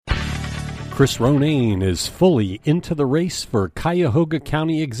Chris Ronayne is fully into the race for Cuyahoga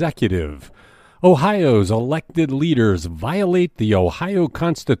County Executive. Ohio's elected leaders violate the Ohio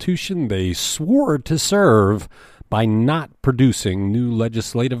Constitution they swore to serve by not producing new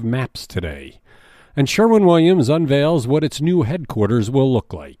legislative maps today. And Sherwin-Williams unveils what its new headquarters will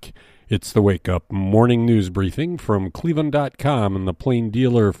look like. It's the Wake Up Morning News Briefing from Cleveland.com and the Plain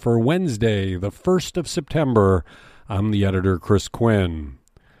Dealer for Wednesday, the 1st of September. I'm the editor, Chris Quinn.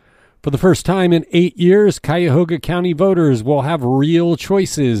 For the first time in 8 years, Cuyahoga County voters will have real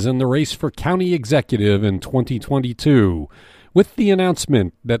choices in the race for county executive in 2022, with the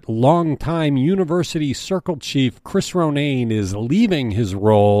announcement that longtime University Circle Chief Chris Ronayne is leaving his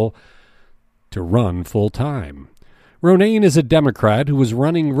role to run full-time. Ronayne is a Democrat who is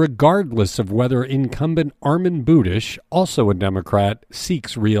running regardless of whether incumbent Armin Budish, also a Democrat,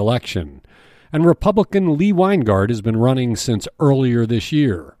 seeks re-election. And Republican Lee Weingart has been running since earlier this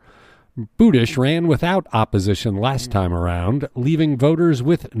year. Budish ran without opposition last time around, leaving voters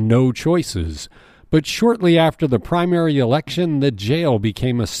with no choices. But shortly after the primary election, the jail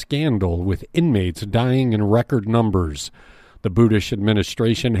became a scandal, with inmates dying in record numbers. The Budish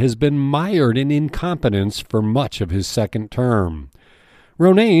administration has been mired in incompetence for much of his second term.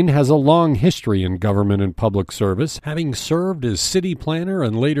 Ronayne has a long history in government and public service, having served as city planner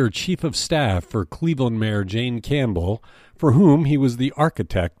and later chief of staff for Cleveland Mayor Jane Campbell, for whom he was the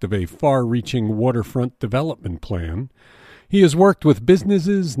architect of a far-reaching waterfront development plan. He has worked with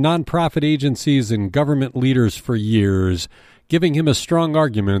businesses, nonprofit agencies, and government leaders for years, giving him a strong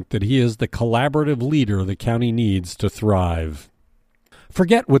argument that he is the collaborative leader the county needs to thrive.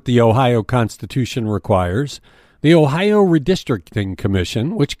 Forget what the Ohio Constitution requires. The Ohio Redistricting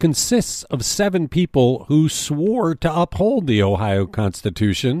Commission, which consists of 7 people who swore to uphold the Ohio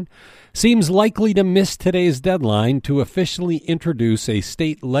Constitution, seems likely to miss today's deadline to officially introduce a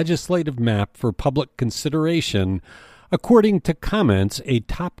state legislative map for public consideration, according to comments a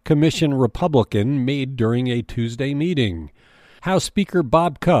top commission Republican made during a Tuesday meeting. House Speaker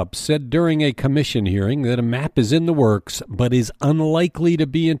Bob Cupp said during a commission hearing that a map is in the works but is unlikely to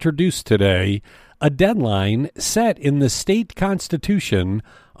be introduced today, a deadline set in the state constitution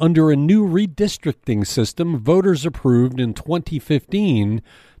under a new redistricting system voters approved in 2015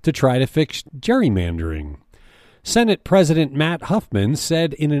 to try to fix gerrymandering. Senate President Matt Huffman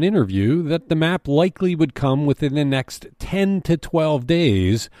said in an interview that the map likely would come within the next 10 to 12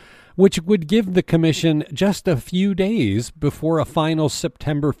 days, which would give the commission just a few days before a final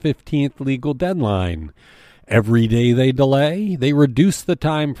September 15th legal deadline. Every day they delay, they reduce the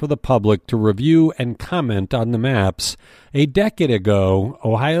time for the public to review and comment on the maps. A decade ago,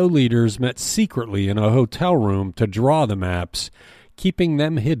 Ohio leaders met secretly in a hotel room to draw the maps, keeping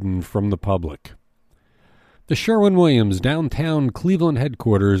them hidden from the public. The Sherwin-Williams downtown Cleveland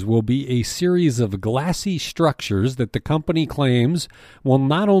headquarters will be a series of glassy structures that the company claims will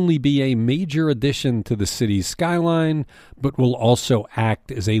not only be a major addition to the city's skyline, but will also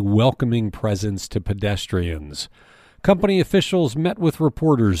act as a welcoming presence to pedestrians. Company officials met with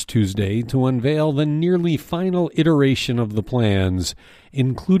reporters Tuesday to unveil the nearly final iteration of the plans,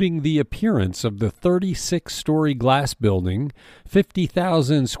 including the appearance of the 36-story glass building,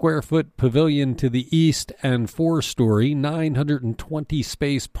 50,000-square-foot pavilion to the east, and 4-story,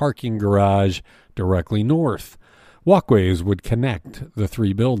 920-space parking garage directly north. Walkways would connect the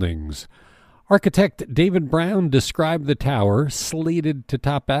 3 buildings. Architect David Brown described the tower, slated to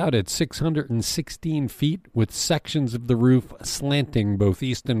top out at 616 feet with sections of the roof slanting both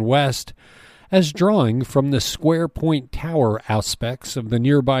east and west, as drawing from the Square Point Tower aspects of the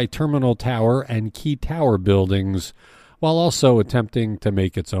nearby Terminal Tower and Key Tower buildings, while also attempting to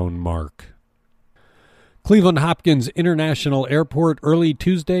make its own mark. Cleveland Hopkins International Airport early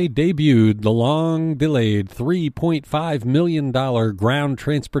Tuesday debuted the long-delayed $3.5 million ground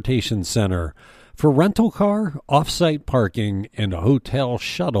transportation center for rental car, off-site parking, and hotel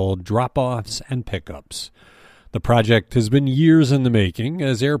shuttle drop-offs and pickups. The project has been years in the making,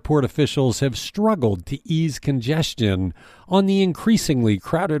 as airport officials have struggled to ease congestion on the increasingly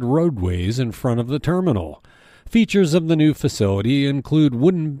crowded roadways in front of the terminal. Features of the new facility include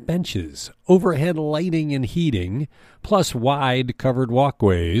wooden benches, overhead lighting and heating, plus wide covered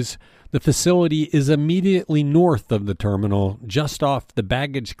walkways. The facility is immediately north of the terminal, just off the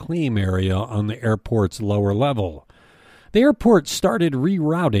baggage claim area on the airport's lower level. The airport started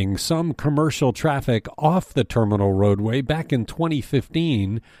rerouting some commercial traffic off the terminal roadway back in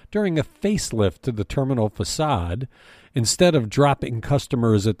 2015 during a facelift to the terminal facade. Instead of dropping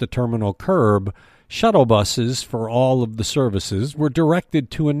customers at the terminal curb, shuttle buses for all of the services were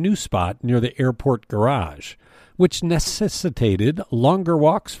directed to a new spot near the airport garage. which necessitated longer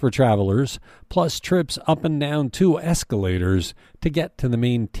walks for travelers, plus trips up and down 2 escalators to get to the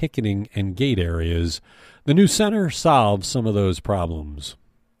main ticketing and gate areas. The new center solves some of those problems.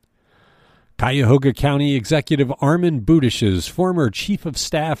 Cuyahoga County Executive Armin Budish's former chief of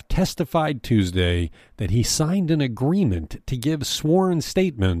staff testified Tuesday that he signed an agreement to give sworn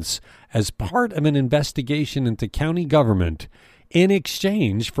statements as part of an investigation into county government in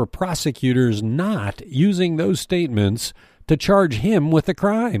exchange for prosecutors not using those statements to charge him with a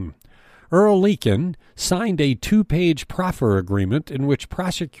crime. Earl Leakin signed a 2-page proffer agreement in which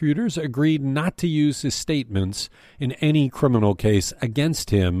prosecutors agreed not to use his statements in any criminal case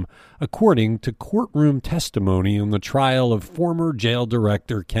against him, according to courtroom testimony in the trial of former jail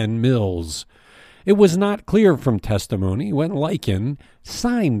director Ken Mills. It was not clear from testimony when Leakin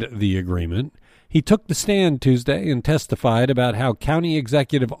signed the agreement. He took the stand Tuesday and testified about how County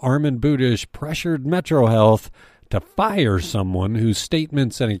Executive Armin Budish pressured Metro Health to fire someone whose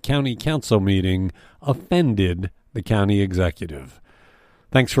statements at a county council meeting offended the county executive.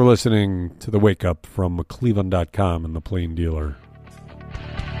 Thanks for listening to the Wake Up from Cleveland.com and the Plain Dealer.